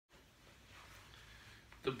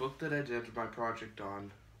The book that I did my project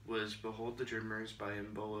on was Behold the Dreamers by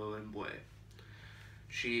Mbolo Mbwe.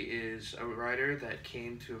 She is a writer that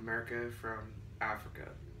came to America from Africa.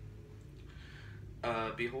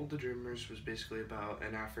 Behold the Dreamers was basically about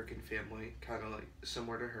an African family, kind of like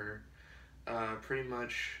similar to her. Pretty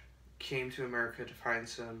much came to America to find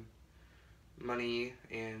some money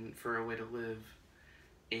and for a way to live,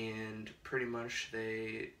 and pretty much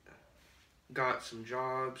they got some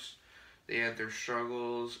jobs. They had their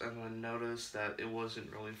struggles, and then noticed that it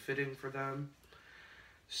wasn't really fitting for them.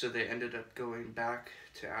 So they ended up going back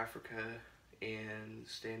to Africa and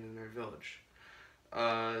staying in their village.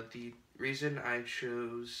 The reason I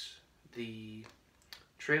chose the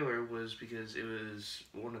trailer was because it was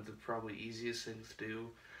one of the probably easiest things to do.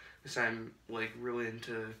 Because I'm like really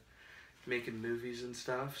into making movies and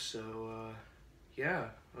stuff. So yeah,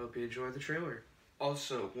 I hope you enjoy the trailer.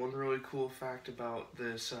 Also, one really cool fact about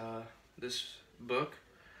this book,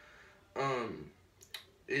 um,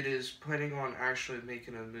 it is planning on actually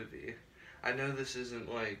making a movie. I know this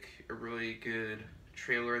isn't like a really good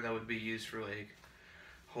trailer that would be used for like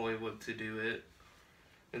Hollywood to do it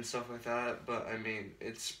and stuff like that, but I mean,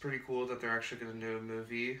 it's pretty cool that they're actually gonna do a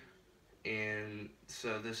movie, and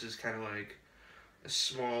so this is kind of like a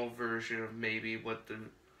small version of maybe what the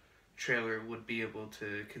trailer would be able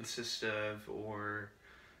to consist of or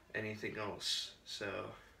anything else. So,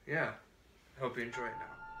 yeah, hope you enjoy it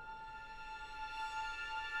now.